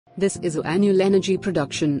This is the annual energy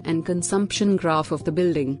production and consumption graph of the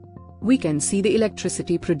building. We can see the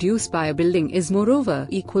electricity produced by a building is moreover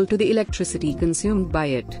equal to the electricity consumed by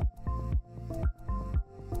it.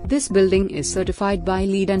 This building is certified by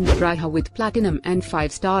LEED and BRIHA with Platinum and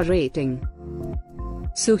 5-star rating.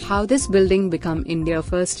 So how this building become India's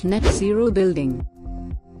first net zero building?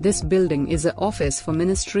 This building is an office for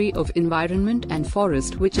Ministry of Environment and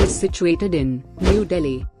Forest which is situated in New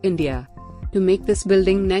Delhi, India. To make this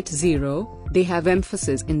building net zero, they have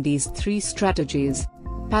emphasis in these three strategies: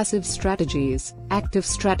 passive strategies, active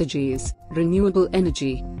strategies, renewable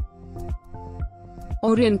energy.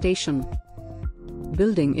 Orientation.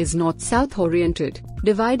 Building is north-south oriented,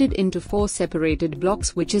 divided into 4 separated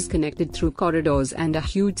blocks which is connected through corridors and a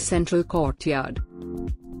huge central courtyard.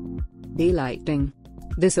 Daylighting.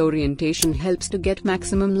 This orientation helps to get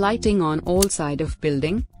maximum lighting on all sides of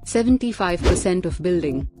building. 75% of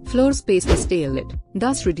building floor space is daylit,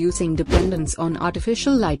 thus reducing dependence on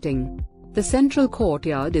artificial lighting. The central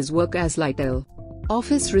courtyard is work as light L.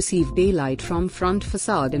 Office receive daylight from front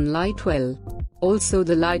facade and light well. Also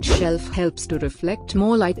the light shelf helps to reflect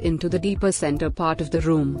more light into the deeper center part of the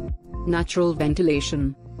room. Natural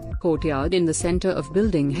ventilation. Courtyard in the center of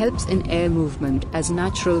building helps in air movement as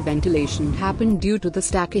natural ventilation happen due to the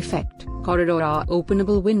stack effect. Corridor are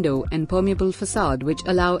openable window and permeable facade which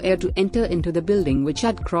allow air to enter into the building which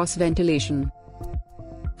add cross ventilation.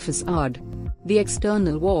 Facade. The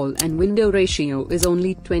external wall and window ratio is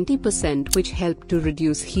only 20% which help to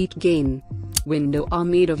reduce heat gain. Window are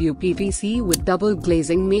made of UPVC with double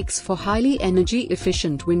glazing makes for highly energy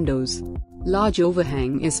efficient windows. Large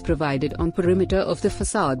overhang is provided on perimeter of the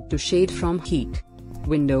facade to shade from heat.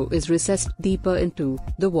 Window is recessed deeper into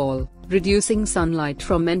the wall, reducing sunlight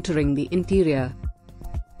from entering the interior.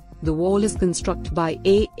 The wall is constructed by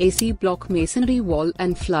AAC block masonry wall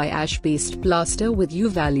and fly ash based plaster with U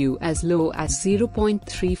value as low as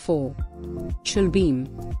 0.34. Chill beam.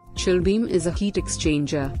 Chill beam is a heat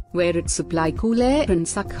exchanger, where it supply cool air and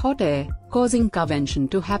suck hot air, causing convection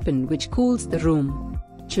to happen which cools the room.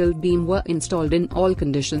 Chill beam were installed in all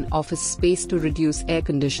condition office space to reduce air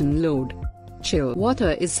condition load. Chill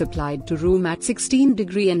water is supplied to room at 16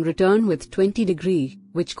 degree and return with 20 degree,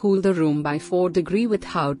 which cool the room by 4 degree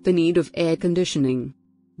without the need of air conditioning.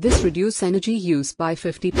 This reduce energy use by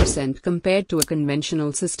 50% compared to a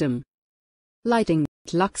conventional system. Lighting.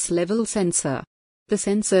 Lux level sensor. The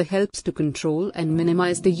sensor helps to control and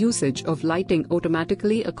minimize the usage of lighting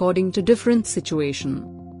automatically according to different situation.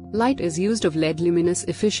 Light is used of LED luminous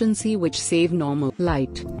efficiency which save normal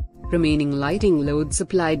light. Remaining lighting load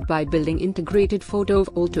supplied by building integrated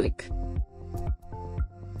photovoltaic.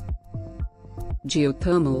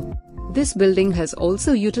 Geothermal. This building has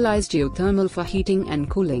also utilized geothermal for heating and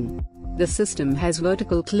cooling. The system has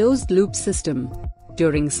vertical closed loop system.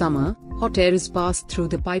 During summer, hot air is passed through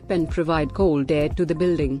the pipe and provide cold air to the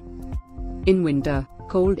building. In winter,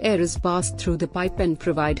 cold air is passed through the pipe and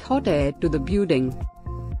provide hot air to the building.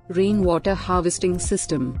 Rainwater harvesting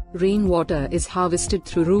system. Rainwater is harvested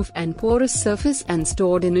through roof and porous surface and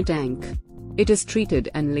stored in a tank. It is treated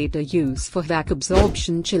and later used for vac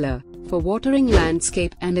absorption chiller, for watering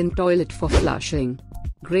landscape and in toilet for flushing.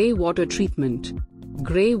 Grey water treatment.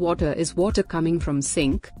 Grey water is water coming from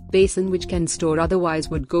sink, basin which can store otherwise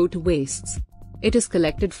would go to wastes. It is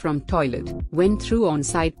collected from toilet, went through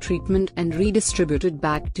on-site treatment and redistributed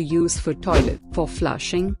back to use for toilet, for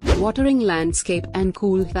flushing, watering landscape and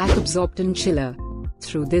cool vac absorption chiller.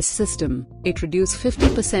 Through this system, it reduces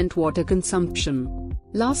 50% water consumption.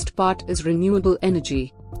 Last part is renewable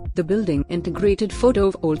energy. The building integrated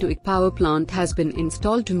photovoltaic power plant has been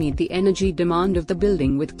installed to meet the energy demand of the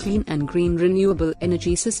building with clean and green renewable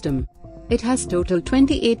energy system. It has total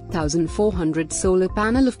 28,400 solar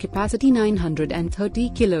panel of capacity 930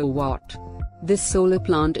 kilowatt. This solar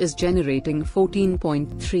plant is generating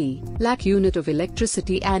 14.3 lakh unit of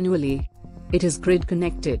electricity annually. It is grid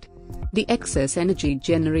connected. The excess energy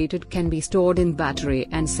generated can be stored in battery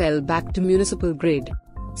and sell back to municipal grid.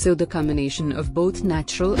 So the combination of both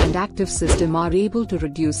natural and active system are able to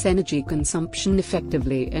reduce energy consumption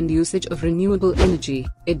effectively and usage of renewable energy.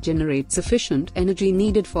 It generates sufficient energy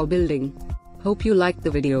needed for building. Hope you liked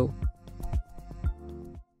the video.